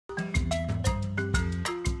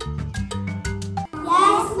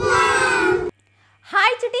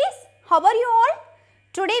how are you all?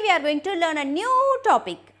 Today we are going to learn a new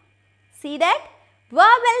topic. See that?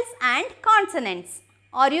 Vowels and consonants.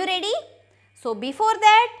 Are you ready? So before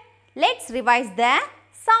that, let's revise the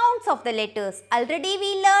sounds of the letters. Already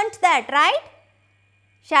we learnt that, right?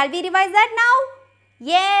 Shall we revise that now?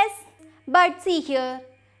 Yes, but see here,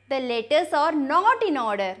 the letters are not in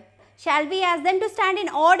order. Shall we ask them to stand in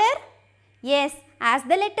order? Yes, ask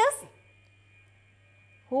the letters.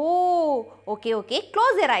 Oh, okay.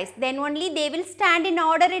 Close your eyes. Then only they will stand in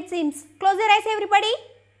order, it seems. Close your eyes, everybody.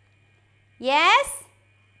 Yes.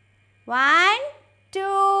 1, 2,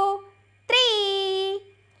 3.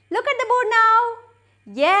 Look at the board now.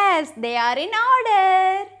 Yes, they are in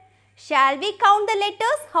order. Shall we count the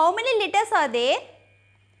letters? How many letters are there?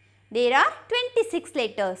 There are 26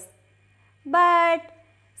 letters. But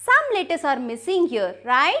some letters are missing here,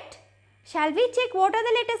 right? Shall we check what are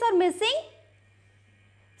the letters are missing?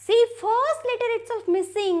 See, first letter itself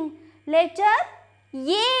missing. Letter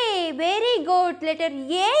A. Very good. Letter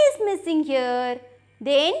A is missing here.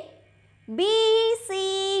 Then B,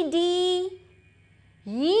 C, D.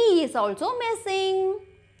 E is also missing.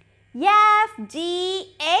 F,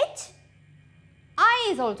 G, H. I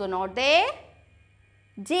is also not there.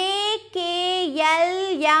 J, K,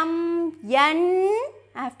 L, M, N.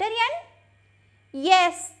 After N?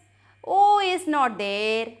 Yes. O is not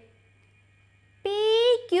there. P,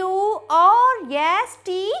 Q, R, S,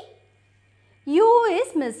 T. U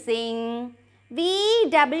is missing. V,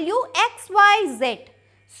 W, X, Y, Z.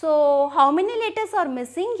 So, how many letters are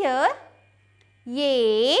missing here?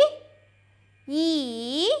 A,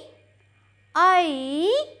 E,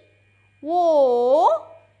 I, O,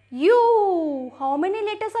 U. How many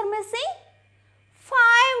letters are missing? 5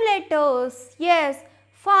 letters. Yes,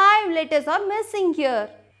 5 letters are missing here.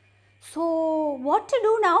 So, what to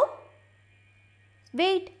do now?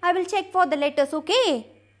 Wait, I will check for the letters, okay?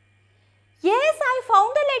 Yes, I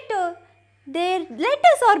found a letter. Their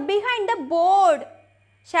letters are behind the board.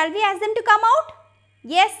 Shall we ask them to come out?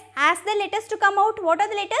 Yes, ask the letters to come out. What are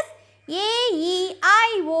the letters? A, E,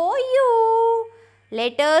 I, O, U.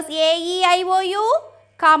 Letters A, E, I, O, U.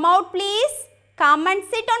 Come out please. Come and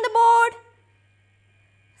sit on the board.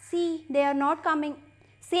 See, they are not coming.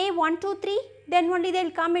 Say 1, 2, 3. Then only they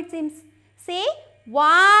will come, it seems. Say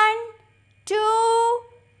 1, 2,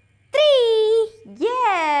 3.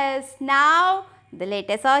 Yes. Now the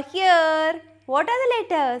letters are here. What are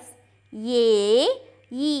the letters? A,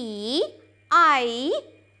 E, I,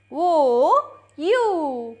 O,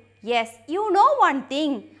 U. Yes, you know one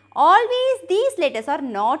thing. Always these letters are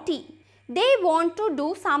naughty. They want to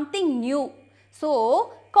do something new.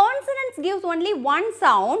 So, consonants gives only one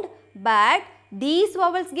sound, but these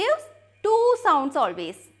vowels gives 2 sounds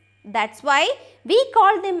always. That's why we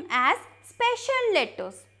call them as special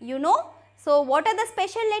letters. You know? So, what are the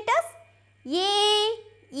special letters? A,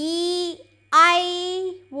 E,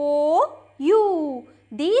 I, O, U.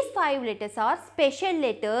 These 5 letters are special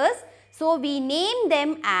letters. So, we name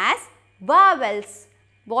them as vowels.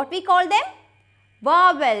 What we call them?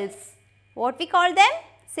 Vowels. What we call them?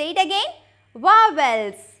 Say it again.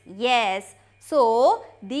 Vowels. Yes. So,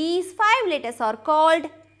 these 5 letters are called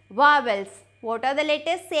vowels. What are the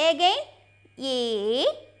letters? Say again. A,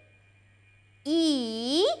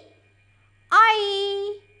 E,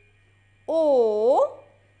 I, O,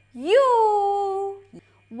 U.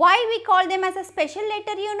 Why we call them as a special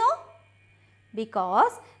letter, you know?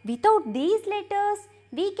 Because without these letters,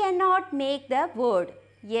 we cannot make the word.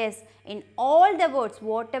 Yes, in all the words,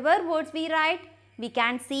 whatever words we write, we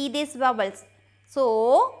can see these vowels.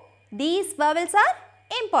 So, these vowels are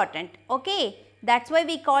important. Okay, that's why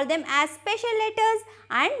we call them as special letters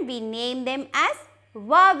and we name them as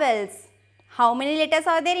vowels. How many letters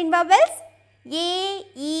are there in vowels? A,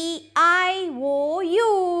 E, I, O,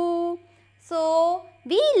 U. So,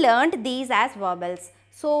 we learnt these as vowels.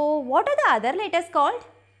 So, what are the other letters called?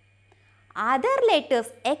 Other letters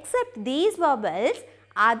except these vowels,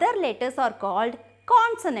 other letters are called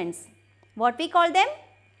consonants. What we call them?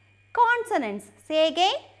 Consonants. Say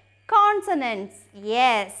again. Consonants.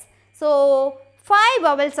 Yes. So, 5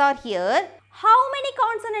 vowels are here. How many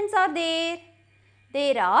consonants are there?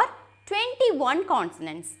 There are 21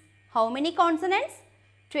 consonants. How many consonants?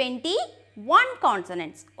 21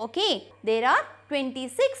 consonants. Okay. There are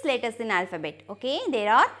 26 letters in alphabet. Okay.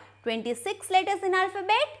 There are 26 letters in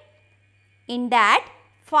alphabet. In that,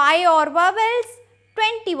 5 are vowels,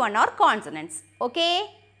 21 are consonants. Okay.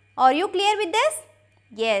 Are you clear with this?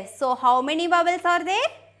 Yes. So, how many vowels are there?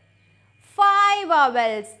 5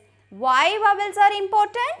 vowels. Why vowels are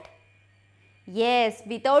important? Yes,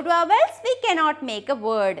 without vowels we cannot make a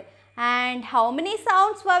word. And how many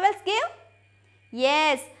sounds vowels give?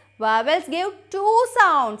 Yes, Vowels give 2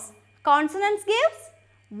 sounds. Consonants gives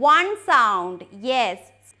 1 sound. Yes.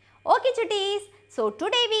 Okay, chutties. So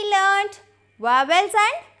today we learnt vowels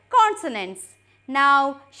and consonants.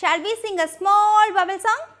 Now, shall we sing a small vowel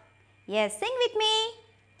song? Yes, sing with me.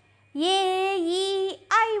 A, E,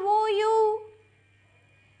 I, O, U.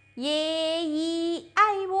 A, E,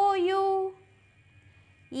 I, O, U.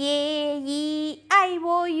 A, E, I,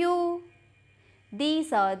 O, U.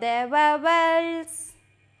 These are the vowels.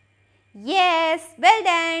 Yes, well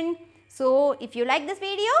done. So, if you like this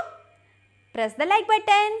video, press the like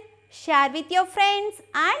button, share with your friends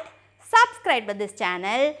and subscribe to this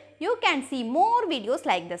channel. You can see more videos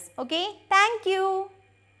like this. Okay, thank you.